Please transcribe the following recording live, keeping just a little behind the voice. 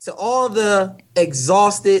To all the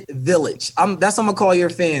exhausted village. That's what I'm gonna call your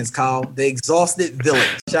fans, Kyle. The exhausted village.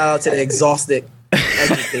 Shout out to the exhausted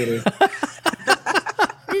educators.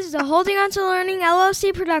 This is a Holding On to Learning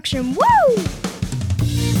LLC production. Woo!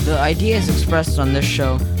 The ideas expressed on this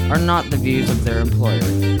show are not the views of their employer.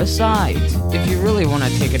 Besides, if you really want to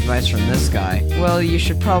take advice from this guy, well, you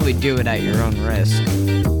should probably do it at your own risk.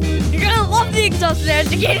 You're gonna love the exhausted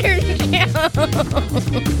educator now.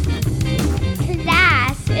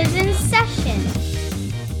 Class is in session.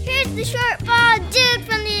 Here's the short bald dude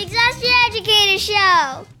from the Exhausted Educator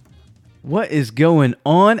Show. What is going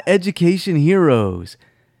on, education heroes?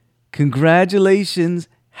 Congratulations,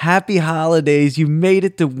 happy holidays, you made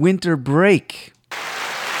it to winter break.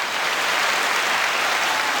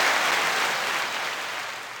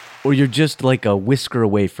 Or you're just like a whisker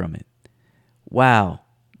away from it. Wow,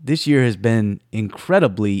 this year has been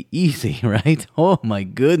incredibly easy, right? Oh my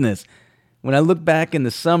goodness. When I look back in the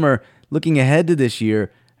summer, looking ahead to this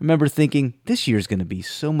year, I remember thinking, this year's going to be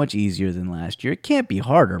so much easier than last year. It can't be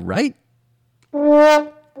harder, right?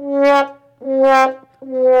 Well,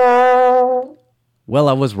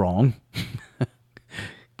 I was wrong.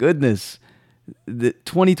 Goodness. The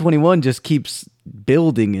 2021 just keeps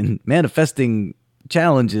building and manifesting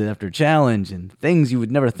challenges after challenge and things you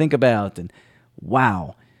would never think about. And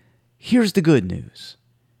wow, here's the good news.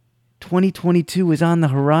 2022 is on the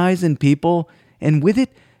horizon, people, and with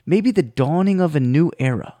it, maybe the dawning of a new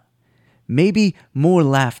era. Maybe more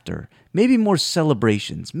laughter, maybe more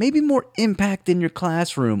celebrations, maybe more impact in your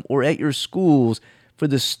classroom or at your schools for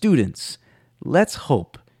the students. Let's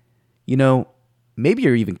hope. You know, maybe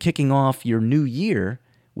you're even kicking off your new year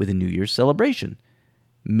with a New Year's celebration.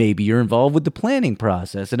 Maybe you're involved with the planning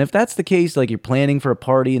process, and if that's the case, like you're planning for a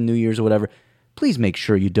party in New Year's or whatever, please make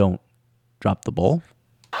sure you don't drop the ball.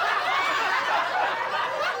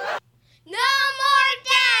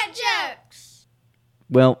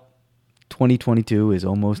 Well, 2022 is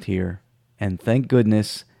almost here, and thank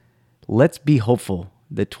goodness, let's be hopeful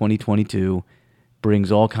that 2022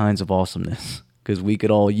 brings all kinds of awesomeness, because we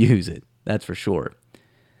could all use it, that's for sure.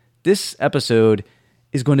 This episode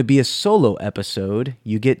is going to be a solo episode.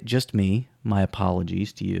 You get just me. My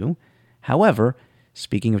apologies to you. However,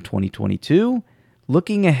 speaking of 2022,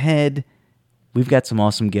 looking ahead, we've got some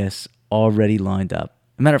awesome guests already lined up.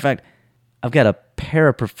 As a matter of fact, I've got a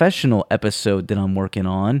paraprofessional episode that I'm working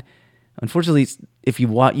on. Unfortunately, if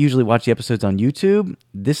you usually watch the episodes on YouTube,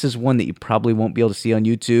 this is one that you probably won't be able to see on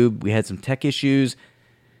YouTube. We had some tech issues,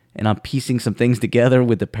 and I'm piecing some things together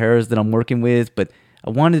with the paras that I'm working with, but I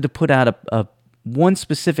wanted to put out a one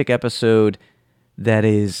specific episode that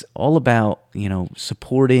is all about,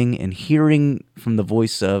 supporting and hearing from the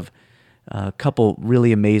voice of a couple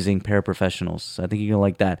really amazing paraprofessionals. So I think you're going to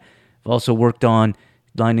like that. I've also worked on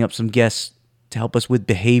lining up some guests to help us with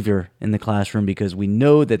behavior in the classroom, because we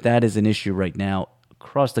know that is an issue right now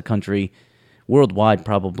across the country, worldwide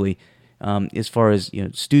probably, as far as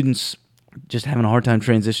students just having a hard time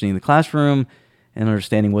transitioning in the classroom and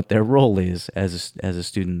understanding what their role is as a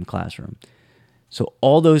student in the classroom. So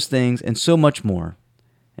all those things and so much more.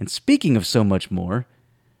 And speaking of so much more,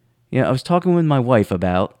 I was talking with my wife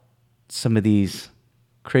about some of these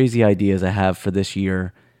crazy ideas I have for this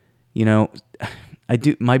year.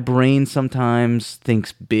 My brain sometimes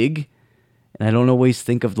thinks big, and I don't always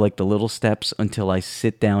think of the little steps until I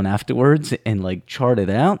sit down afterwards and chart it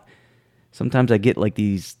out. Sometimes I get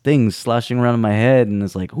these things sloshing around in my head, and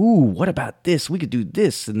it's like, ooh, what about this? We could do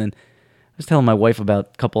this. And then I was telling my wife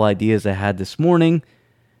about a couple ideas I had this morning,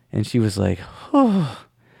 and she was like, oh,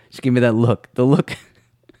 she gave me that look, the look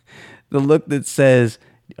that says,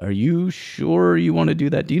 are you sure you want to do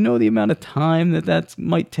that? Do you know the amount of time that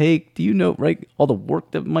might take? Do you know, right, all the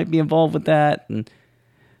work that might be involved with that? And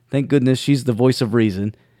thank goodness she's the voice of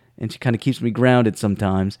reason, and she kind of keeps me grounded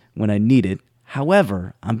sometimes when I need it.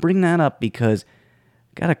 However, I'm bringing that up because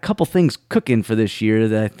I got a couple things cooking for this year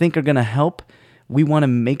that I think are going to help. We want to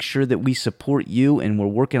make sure that we support you, and we're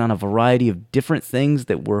working on a variety of different things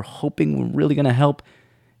that we're hoping we're really going to help,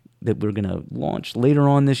 that we're going to launch later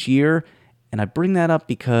on this year. And I bring that up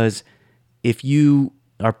because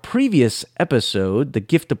our previous episode, the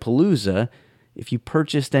Giftapalooza, if you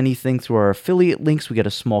purchased anything through our affiliate links, we get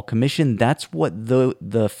a small commission. That's what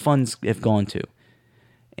the funds have gone to.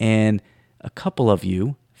 And a couple of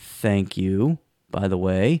you, thank you, by the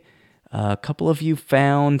way, a couple of you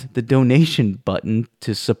found the donation button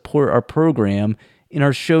to support our program in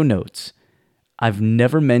our show notes. I've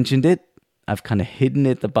never mentioned it. I've kind of hidden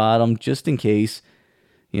it at the bottom just in case.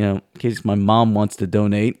 In case my mom wants to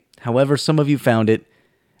donate. However, some of you found it.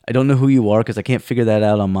 I don't know who you are because I can't figure that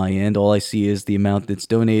out on my end. All I see is the amount that's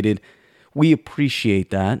donated. We appreciate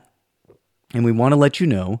that. And we want to let you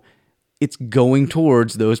know it's going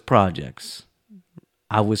towards those projects.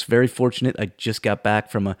 I was very fortunate. I just got back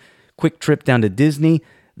from a quick trip down to Disney.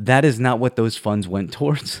 That is not what those funds went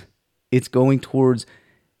towards. It's going towards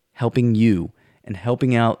helping you and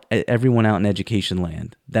helping out everyone out in education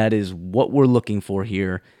land. That is what we're looking for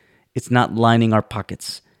here. It's not lining our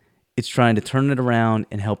pockets. It's trying to turn it around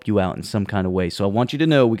and help you out in some kind of way. So I want you to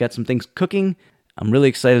know we got some things cooking. I'm really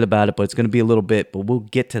excited about it, but it's going to be a little bit, but we'll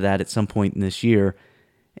get to that at some point in this year.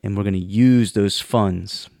 And we're going to use those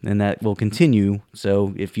funds, and that will continue.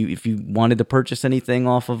 So if you wanted to purchase anything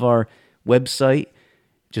off of our website,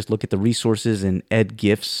 just look at the resources and Ed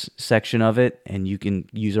Gifts section of it, and you can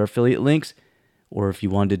use our affiliate links. Or if you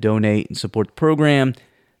wanted to donate and support the program,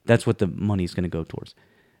 that's what the money is going to go towards.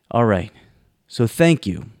 All right. So thank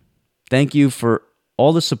you. Thank you for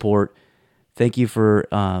all the support. Thank you for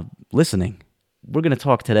listening. We're going to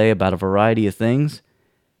talk today about a variety of things.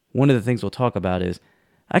 One of the things we'll talk about is,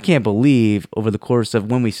 I can't believe over the course of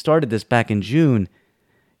when we started this back in June,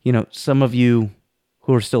 some of you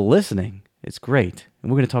who are still listening, it's great.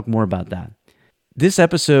 And we're going to talk more about that. This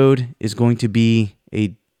episode is going to be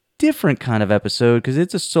a different kind of episode because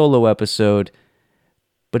it's a solo episode,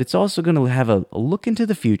 but it's also going to have a look into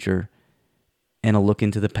the future and a look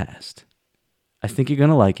into the past. I think you're going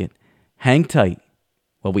to like it. Hang tight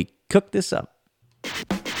while we cook this up.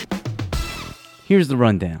 Here's the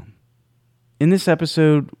rundown. In this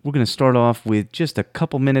episode, we're going to start off with just a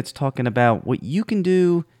couple minutes talking about what you can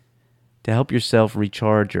do to help yourself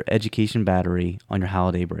recharge your education battery on your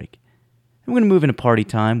holiday break. And we're going to move into party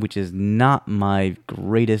time, which is not my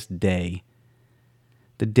greatest day.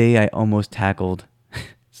 The day I almost tackled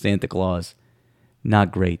Santa Claus.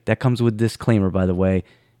 Not great. That comes with a disclaimer, by the way.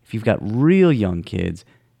 If you've got real young kids,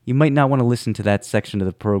 you might not want to listen to that section of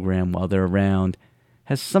the program while they're around. It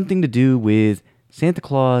has something to do with Santa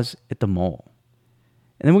Claus at the mall.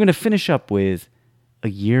 And then we're going to finish up with a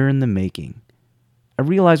year in the making. I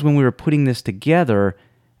realized when we were putting this together,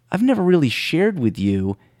 I've never really shared with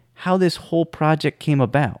you how this whole project came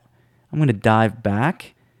about. I'm going to dive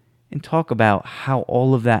back and talk about how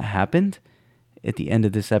all of that happened at the end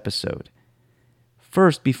of this episode.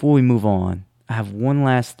 First, before we move on, I have one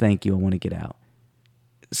last thank you I want to get out.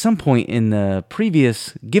 At some point in the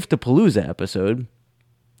previous Gift-a-Palooza episode,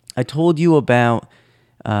 I told you about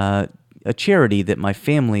a charity that my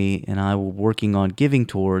family and I were working on giving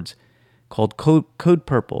towards called Code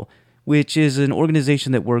Purple, which is an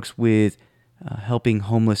organization that works with helping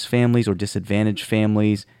homeless families or disadvantaged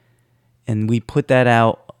families. And we put that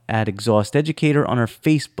out at Exhaust Educator on our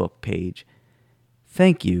Facebook page.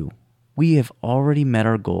 Thank you. We have already met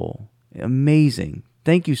our goal. Amazing.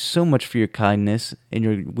 Thank you so much for your kindness and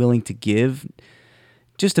your willing to give.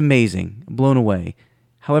 Just amazing. Blown away.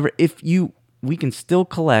 However, we can still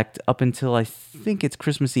collect up until I think it's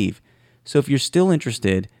Christmas Eve. So if you're still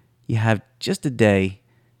interested, you have just a day,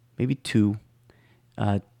 maybe two,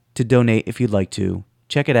 to donate if you'd like to.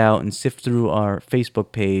 Check it out and sift through our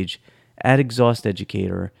Facebook page at Exhaust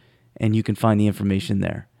Educator, and you can find the information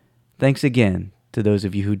there. Thanks again to those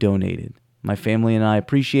of you who donated. My family and I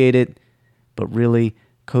appreciate it, but really,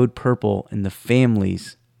 Code Purple and the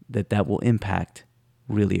families that will impact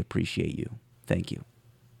really appreciate you. Thank you.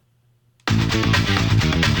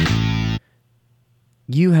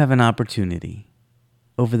 You have an opportunity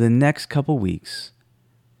over the next couple weeks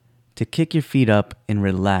to kick your feet up and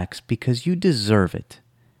relax because you deserve it.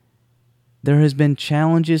 There has been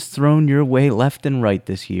challenges thrown your way left and right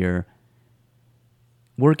this year.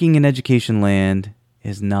 Working in education land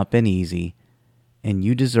has not been easy, and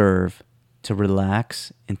you deserve to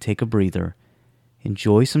relax and take a breather.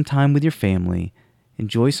 Enjoy some time with your family.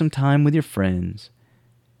 Enjoy some time with your friends.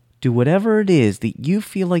 Do whatever it is that you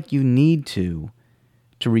feel like you need to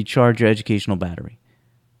recharge your educational battery.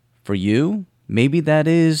 For you, maybe that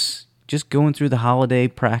is just going through the holiday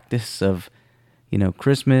practice of,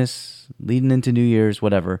 Christmas, leading into New Year's,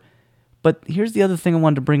 whatever. But here's the other thing I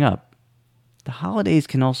wanted to bring up. The holidays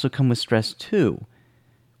can also come with stress too.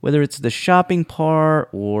 Whether it's the shopping part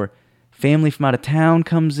or family from out of town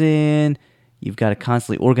comes in, you've got to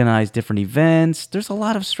constantly organize different events. There's a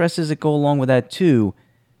lot of stresses that go along with that too.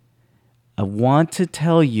 I want to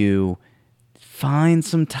tell you, find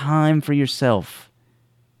some time for yourself.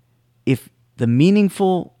 If the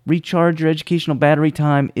meaningful recharge your educational battery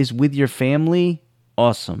time is with your family,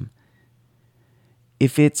 awesome.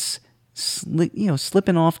 If it's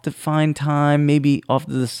slipping off to find time, maybe off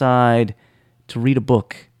to the side to read a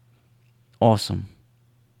book, awesome.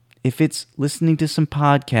 If it's listening to some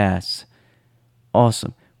podcasts,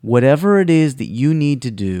 awesome. Whatever it is that you need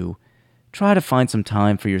to do try to find some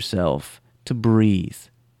time for yourself to breathe.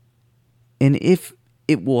 And if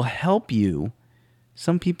it will help you,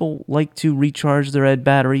 some people like to recharge their ed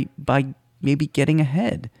battery by maybe getting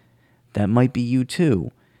ahead. That might be you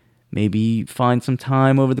too. Maybe find some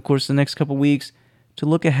time over the course of the next couple weeks to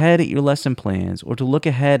look ahead at your lesson plans or to look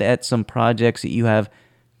ahead at some projects that you have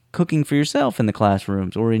cooking for yourself in the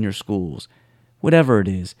classrooms or in your schools. Whatever it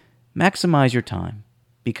is, maximize your time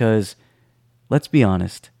because, let's be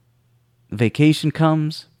honest, vacation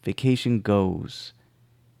comes, vacation goes.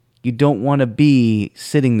 You don't want to be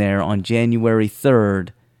sitting there on January 3rd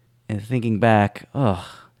and thinking back, I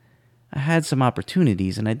had some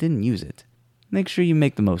opportunities and I didn't use it. Make sure you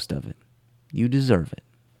make the most of it. You deserve it.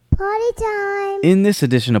 Party time! In this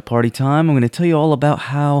edition of Party Time, I'm going to tell you all about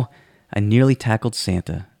how I nearly tackled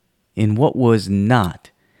Santa in what was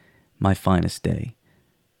not my finest day.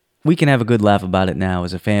 We can have a good laugh about it now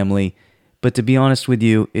as a family, but to be honest with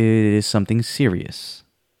you, it is something serious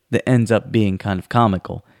that ends up being kind of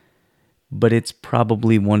comical. But it's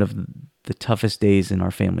probably one of the toughest days in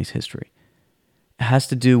our family's history. It has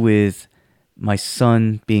to do with my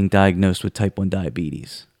son being diagnosed with type 1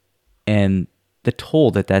 diabetes and the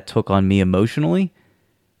toll that took on me emotionally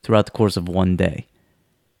throughout the course of one day.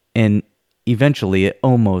 And eventually it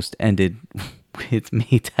almost ended with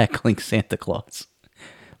me tackling Santa Claus.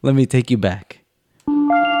 Let me take you back.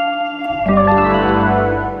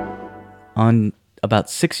 On about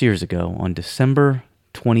 6 years ago, on December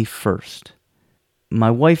 21st,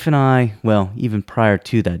 my wife and I, well, even prior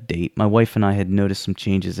to that date, my wife and I had noticed some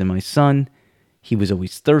changes in my son. He was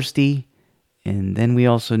always thirsty, and then we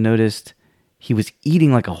also noticed he was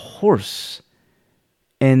eating like a horse.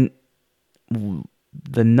 And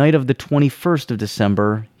the night of the 21st of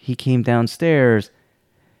December, he came downstairs,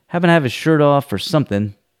 happened to have his shirt off or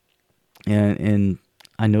something, and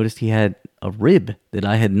I noticed he had a rib that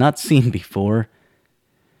I had not seen before,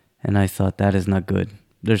 and I thought, that is not good.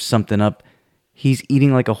 There's something up. He's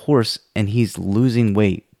eating like a horse, and he's losing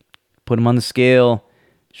weight. Put him on the scale.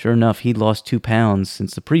 Sure enough, he'd lost 2 pounds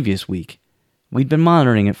since the previous week. We'd been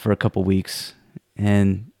monitoring it for a couple weeks,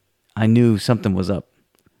 and I knew something was up.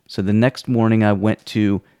 So the next morning, I went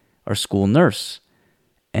to our school nurse,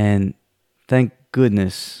 and thank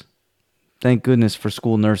goodness for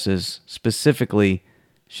school nurses. Specifically,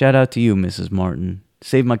 shout out to you, Mrs. Martin.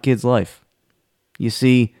 Saved my kid's life. You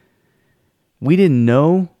see, we didn't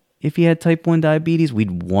know if he had type 1 diabetes.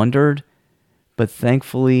 We'd wondered, but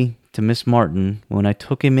thankfully to Miss Martin, when I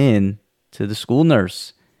took him in to the school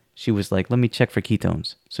nurse, she was like, let me check for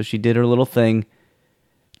ketones. So she did her little thing,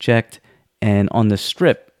 checked, and on the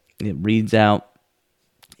strip, it reads out,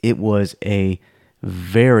 it was a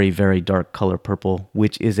very, very dark color purple,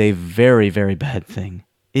 which is a very, very bad thing.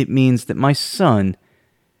 It means that my son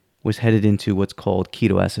was headed into what's called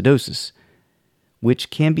ketoacidosis,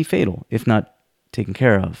 which can be fatal if not taken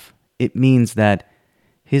care of. It means that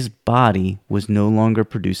his body was no longer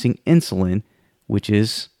producing insulin, which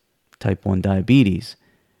is type 1 diabetes.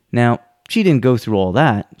 Now, she didn't go through all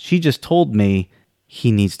that. She just told me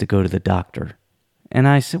he needs to go to the doctor. And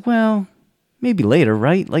I said, well, maybe later,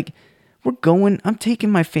 right? Like, I'm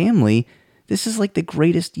taking my family. This is like the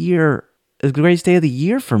greatest day of the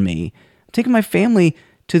year for me. I'm taking my family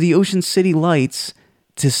to the Ocean City Lights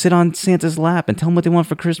to sit on Santa's lap and tell him what they want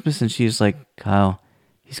for Christmas. And she was like, Kyle,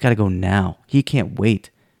 he's got to go now. He can't wait.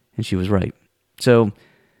 And she was right. So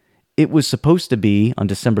it was supposed to be on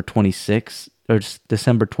December 26th or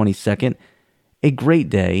December 22nd, a great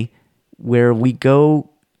day where we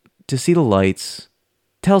go to see the lights,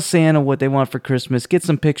 tell Santa what they want for Christmas, get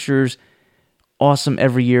some pictures. Awesome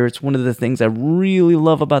every year. It's one of the things I really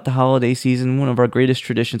love about the holiday season. One of our greatest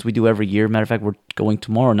traditions we do every year. Matter of fact, we're going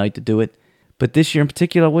tomorrow night to do it. But this year in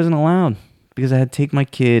particular, I wasn't allowed because I had to take my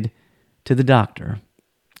kid to the doctor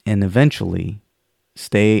and eventually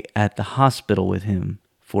stay at the hospital with him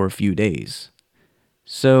for a few days.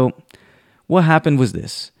 So what happened was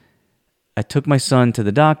this. I took my son to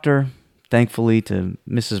the doctor, thankfully to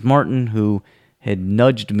Mrs. Martin, who had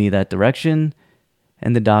nudged me that direction.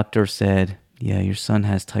 And the doctor said, yeah, your son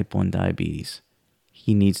has type 1 diabetes.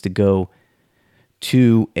 He needs to go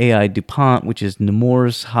to AI DuPont, which is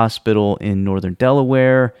Nemours Hospital in northern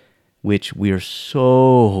Delaware, which we are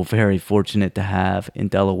so very fortunate to have in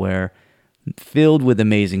Delaware, filled with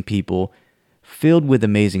amazing people, filled with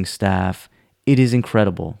amazing staff. It is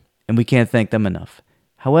incredible, and we can't thank them enough.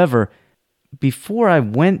 However, before I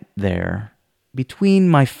went there, between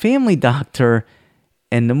my family doctor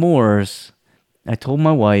and Nemours, I told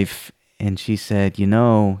my wife, and she said, he's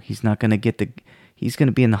not going to he's going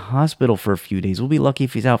to be in the hospital for a few days. We'll be lucky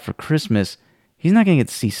if he's out for Christmas. He's not going to get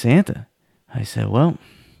to see Santa. I said, well,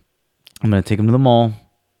 I'm going to take him to the mall.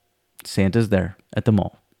 Santa's there at the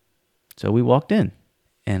mall. So we walked in,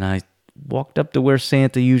 and I walked up to where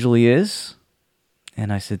Santa usually is,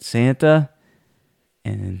 and I said, Santa,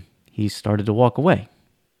 and he started to walk away.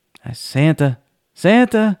 I said,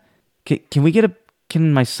 Santa,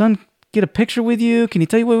 can my son get a picture with you? Can he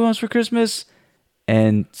tell you what he wants for Christmas?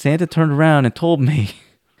 And Santa turned around and told me,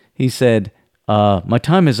 he said, my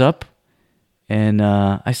time is up. And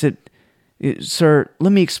I said, sir,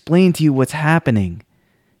 let me explain to you what's happening.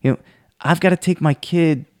 I've got to take my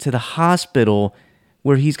kid to the hospital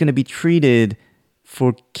where he's going to be treated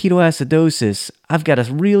for ketoacidosis. I've got a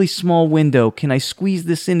really small window. Can I squeeze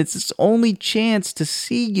this in? It's his only chance to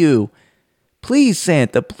see you. Please,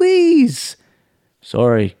 Santa, please.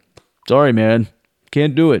 Sorry, man.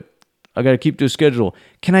 Can't do it. I got to keep to a schedule.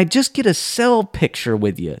 Can I just get a cell picture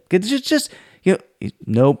with you?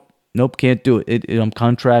 Nope, can't do it. I'm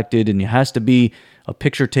contracted, and it has to be a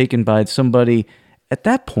picture taken by somebody. At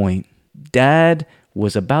that point, Dad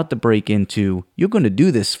was about to break into, you're going to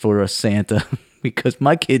do this for us, Santa, because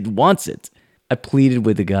my kid wants it. I pleaded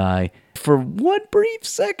with the guy. For one brief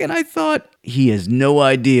second, I thought, he has no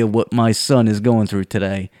idea what my son is going through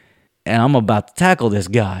today. And I'm about to tackle this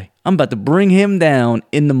guy. I'm about to bring him down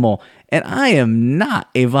in the mall. And I am not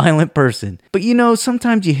a violent person. But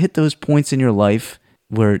sometimes you hit those points in your life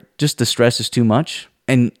where just the stress is too much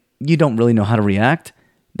and you don't really know how to react.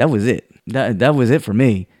 That was it. That was it for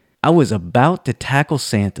me. I was about to tackle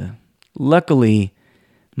Santa. Luckily,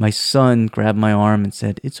 my son grabbed my arm and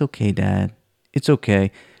said, it's okay, Dad. It's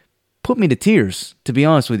okay. Put me to tears, to be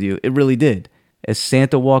honest with you. It really did. As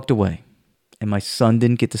Santa walked away. And my son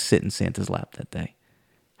didn't get to sit in Santa's lap that day.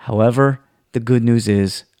 However, the good news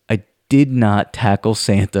is I did not tackle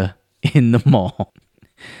Santa in the mall.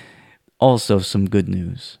 Also, some good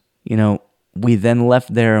news. We then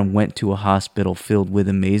left there and went to a hospital filled with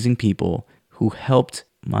amazing people who helped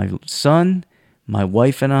my son, my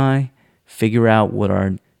wife, and I figure out what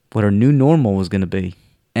our new normal was going to be.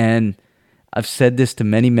 And I've said this to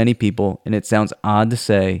many, many people, and it sounds odd to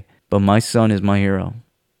say, but my son is my hero.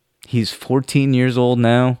 He's 14 years old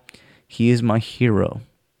now. He is my hero.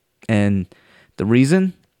 And the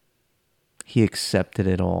reason? He accepted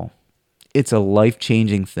it all. It's a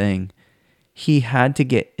life-changing thing. He had to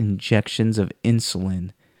get injections of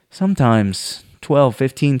insulin, sometimes 12,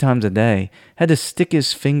 15 times a day. Had to stick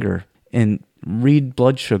his finger and read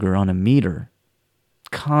blood sugar on a meter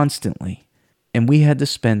constantly. And we had to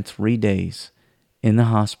spend 3 days in the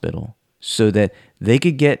hospital so that they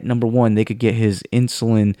could get, number one, they could get his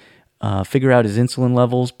insulin, figure out his insulin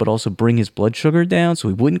levels, but also bring his blood sugar down so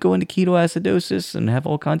he wouldn't go into ketoacidosis and have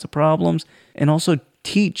all kinds of problems. And also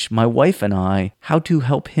teach my wife and I how to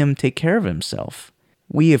help him take care of himself.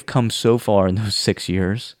 We have come so far in those 6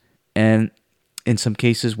 years. And in some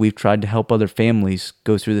cases, we've tried to help other families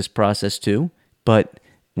go through this process too. But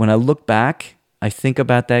when I look back, I think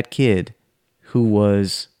about that kid who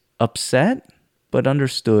was upset, but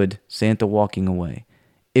understood Santa walking away.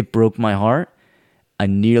 It broke my heart. I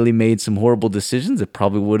nearly made some horrible decisions. It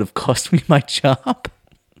probably would have cost me my job.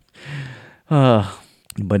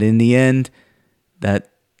 But in the end, that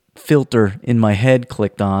filter in my head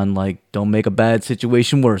clicked on, like, don't make a bad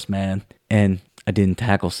situation worse, man. And I didn't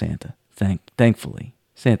tackle Santa. Thankfully.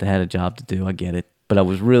 Santa had a job to do, I get it. But I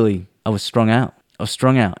was strung out.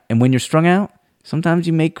 And when you're strung out, sometimes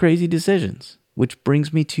you make crazy decisions. Which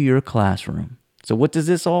brings me to your classroom. So what does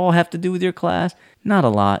this all have to do with your class? Not a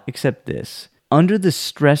lot, except this. Under the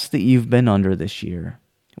stress that you've been under this year,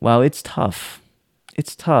 wow, it's tough.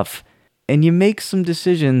 It's tough. And you make some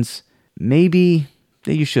decisions maybe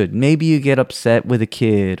that you should. Maybe you get upset with a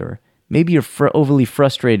kid, or maybe you're overly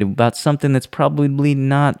frustrated about something that's probably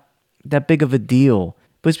not that big of a deal.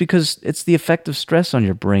 But it's because it's the effect of stress on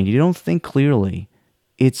your brain. You don't think clearly.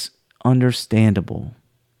 It's understandable.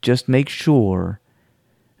 Just make sure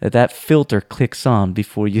that filter clicks on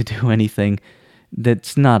before you do anything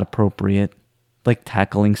that's not appropriate, like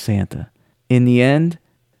tackling Santa. In the end,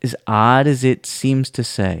 as odd as it seems to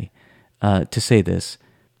say this,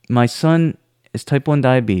 my son is type 1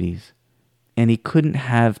 diabetes, and he couldn't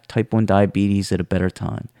have type 1 diabetes at a better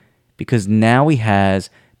time, because now he has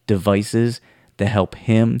devices that help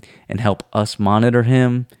him and help us monitor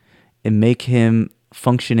him and make him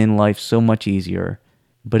function in life so much easier.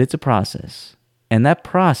 But it's a process. And that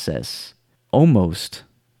process almost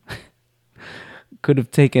could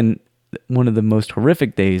have taken one of the most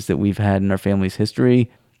horrific days that we've had in our family's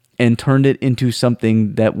history and turned it into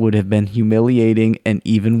something that would have been humiliating and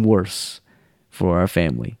even worse for our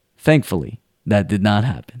family. Thankfully, that did not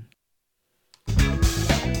happen.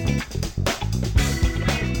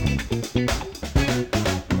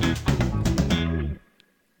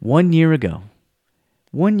 1 year ago,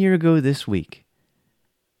 1 year ago this week,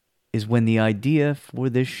 is when the idea for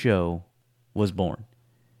this show was born.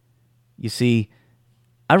 You see,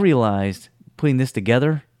 I realized putting this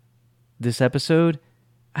together, this episode,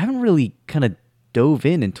 I haven't really kind of dove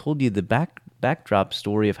in and told you the backdrop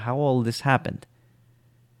story of how all this happened.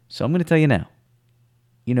 So I'm going to tell you now.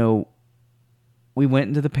 You know, we went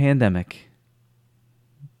into the pandemic.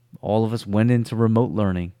 All of us went into remote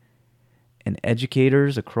learning. And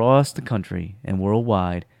educators across the country and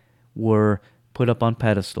worldwide were put up on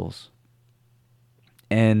pedestals.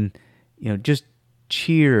 And, just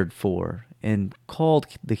cheered for and called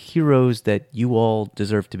the heroes that you all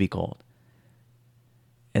deserve to be called.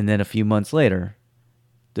 And then a few months later,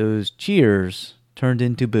 those cheers turned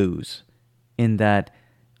into boos, in that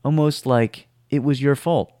almost like it was your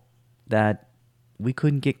fault that we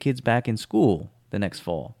couldn't get kids back in school the next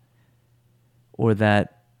fall, or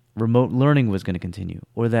that remote learning was going to continue,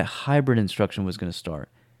 or that hybrid instruction was going to start,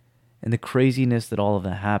 and the craziness that all of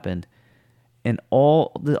that happened. And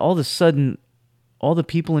all of a sudden, all the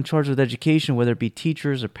people in charge of education, whether it be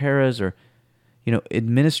teachers or paras or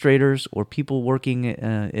administrators or people working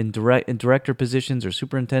in director positions or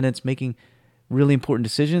superintendents making really important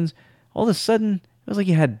decisions, all of a sudden it was like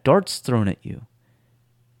you had darts thrown at you.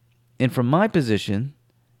 And from my position,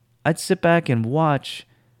 I'd sit back and watch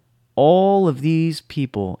all of these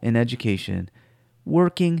people in education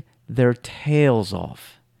working their tails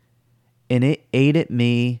off. And it ate at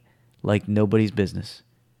me like nobody's business.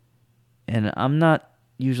 And I'm not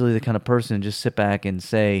usually the kind of person to just sit back and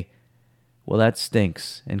say, well, that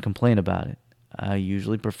stinks, and complain about it. I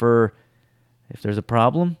usually prefer, if there's a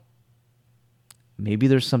problem, maybe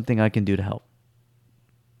there's something I can do to help.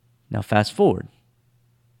 Now, fast forward.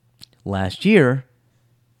 Last year,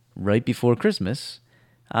 right before Christmas,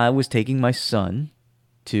 I was taking my son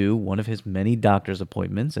to one of his many doctor's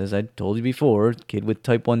appointments. As I told you before, kid with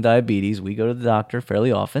type 1 diabetes, we go to the doctor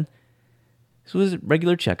fairly often. This was a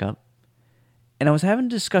regular checkup. And I was having a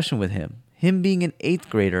discussion with him being an 8th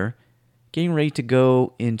grader, getting ready to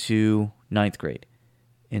go into 9th grade.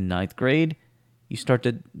 In 9th grade,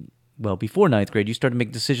 before 9th grade, you start to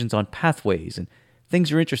make decisions on pathways and things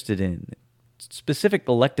you're interested in, specific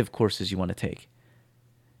elective courses you want to take.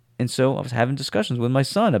 And so I was having discussions with my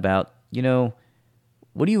son about,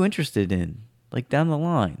 what are you interested in, like down the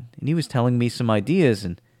line? And he was telling me some ideas,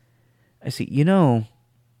 and I said,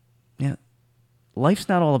 life's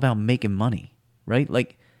not all about making money, right?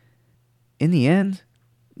 Like, in the end,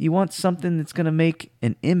 you want something that's going to make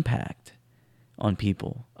an impact on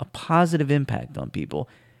people, a positive impact on people.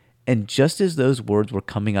 And just as those words were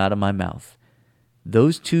coming out of my mouth,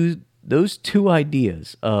 those two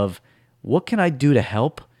ideas of what can I do to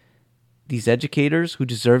help these educators who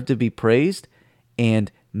deserve to be praised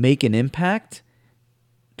and make an impact,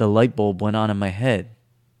 the light bulb went on in my head.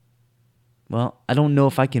 Well, I don't know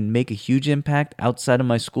if I can make a huge impact outside of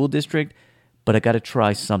my school district, but I got to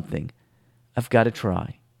try something. I've got to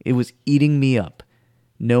try. It was eating me up,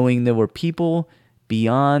 knowing there were people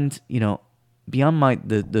beyond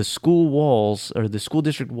the school walls or the school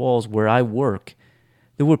district walls where I work.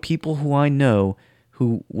 There were people who I know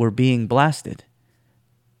who were being blasted,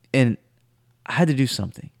 and I had to do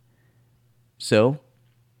something. So,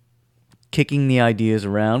 kicking the ideas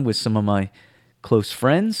around with some of my close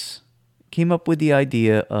friends, came up with the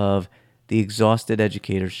idea of the Exhausted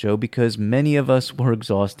Educator Show, because many of us were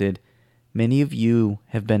exhausted. Many of you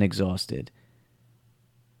have been exhausted.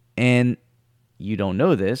 And you don't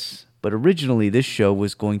know this, but originally this show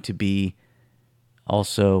was going to be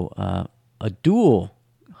also a dual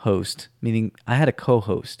host, meaning I had a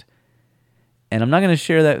co-host. And I'm not going to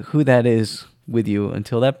share who that is with you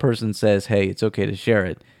until that person says, hey, it's okay to share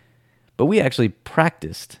it. But we actually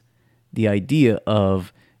practiced the idea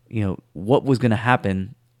of, what was going to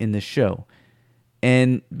happen in this show.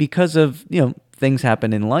 And because of, things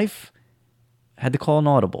happen in life, I had to call an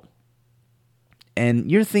audible.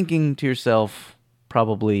 And you're thinking to yourself,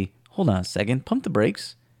 probably, hold on a second, pump the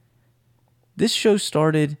brakes. This show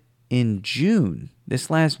started in June, this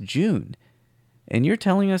last June. And you're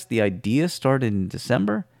telling us the idea started in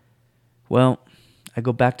December? Well, I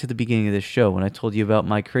go back to the beginning of this show when I told you about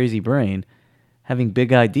my crazy brain having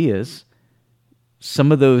big ideas.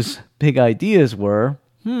 Some of those big ideas were,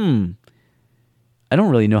 I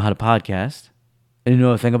don't really know how to podcast. I didn't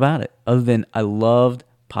know a thing about it, other than I loved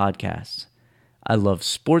podcasts. I love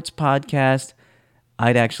sports podcasts.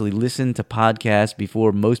 I'd actually listened to podcasts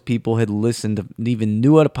before most people had listened to, even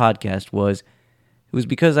knew what a podcast was. It was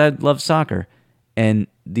because I loved soccer. And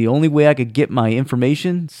the only way I could get my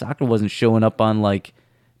information, soccer wasn't showing up on like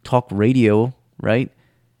talk radio, right?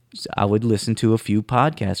 I would listen to a few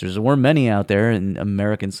podcasters. There weren't many out there in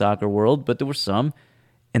American soccer world, but there were some,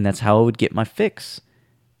 and that's how I would get my fix.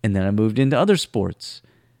 And then I moved into other sports.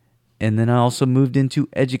 And then I also moved into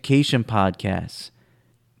education podcasts.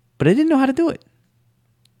 But I didn't know how to do it.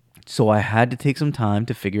 So I had to take some time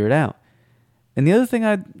to figure it out. And the other thing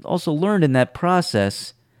I also learned in that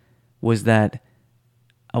process was that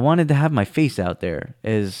I wanted to have my face out there.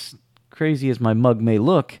 As crazy as my mug may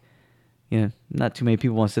look, not too many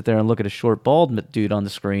people want to sit there and look at a short, bald dude on the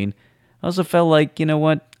screen. I also felt like, you know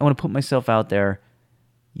what? I want to put myself out there.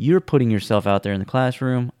 You're putting yourself out there in the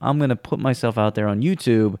classroom. I'm going to put myself out there on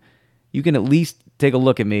YouTube. You can at least take a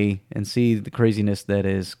look at me and see the craziness that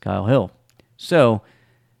is Kyle Hill. So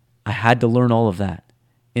I had to learn all of that.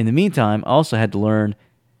 In the meantime, I also had to learn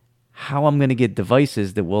how I'm going to get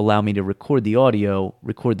devices that will allow me to record the audio,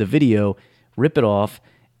 record the video, rip it off,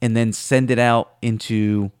 and then send it out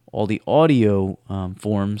into all the audio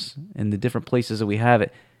forms and the different places that we have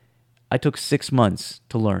it. I took 6 months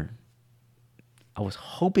to learn. I was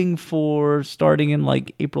hoping for starting in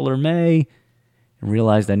like April or May and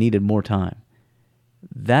realized I needed more time.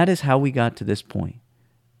 That is how we got to this point.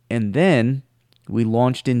 And then we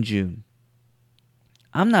launched in June.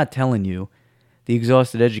 I'm not telling you the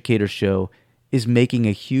Exhausted Educator Show is making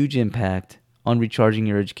a huge impact on recharging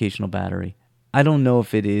your educational battery. I don't know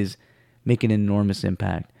if it is making an enormous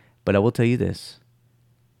impact, but I will tell you this.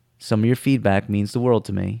 Some of your feedback means the world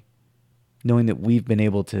to me. Knowing that we've been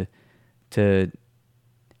able to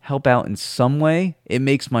help out in some way, it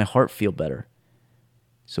makes my heart feel better.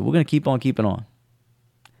 So we're going to keep on keeping on.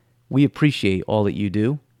 We appreciate all that you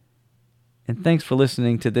do. And thanks for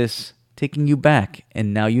listening to this, taking you back.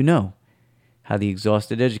 And now you know how the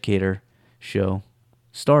Exhausted Educator Show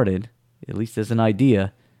started, at least as an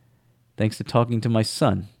idea, thanks to talking to my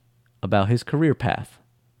son about his career path.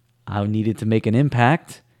 I needed to make an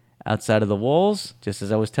impact outside of the walls, just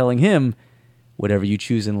as I was telling him, whatever you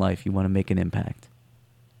choose in life, you want to make an impact.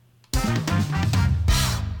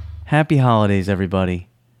 Happy holidays, everybody.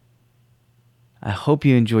 I hope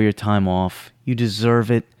you enjoy your time off. You deserve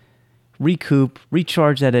it. Recoup,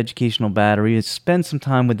 recharge that educational battery, spend some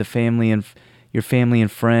time with the family and your family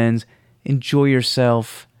and friends. Enjoy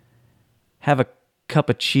yourself. Have a cup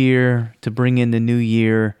of cheer to bring in the new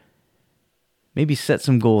year. Maybe set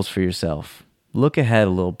some goals for yourself. Look ahead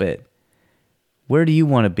a little bit. Where do you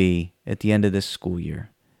want to be at the end of this school year?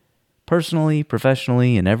 Personally,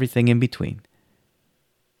 professionally, and everything in between.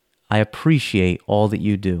 I appreciate all that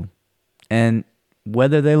you do. And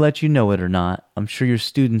whether they let you know it or not, I'm sure your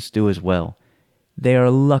students do as well. They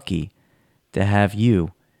are lucky to have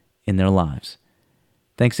you in their lives.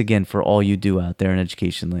 Thanks again for all you do out there in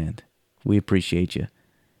education land. We appreciate you.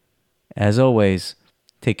 As always,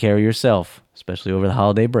 take care of yourself, especially over the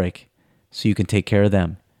holiday break, so you can take care of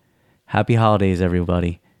them. Happy holidays,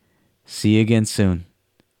 everybody. See you again soon.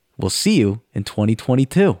 We'll see you in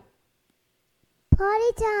 2022.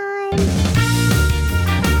 Party time!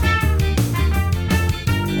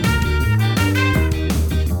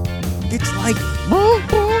 It's like, boo,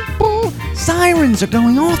 boo, boo. Sirens are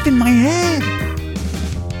going off in my head.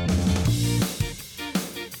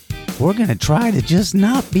 We're going to try to just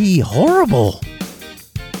not be horrible.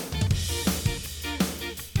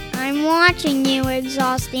 I'm watching you,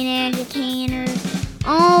 exhausting educator.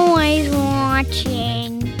 Always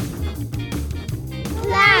watching.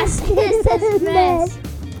 Class is dismissed.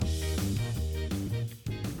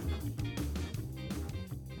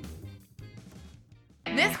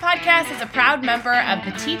 This podcast is a proud member of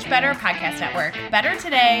the Teach Better Podcast Network. Better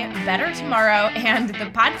today, better tomorrow, and the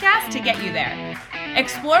podcast to get you there.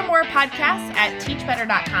 Explore more podcasts at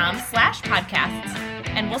teachbetter.com/podcasts,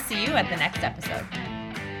 and we'll see you at the next episode.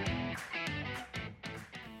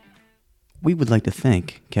 We would like to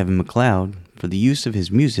thank Kevin MacLeod for the use of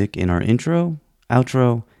his music in our intro,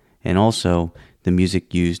 outro, and also the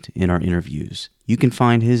music used in our interviews. You can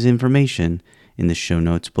find his information in the show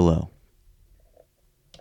notes below.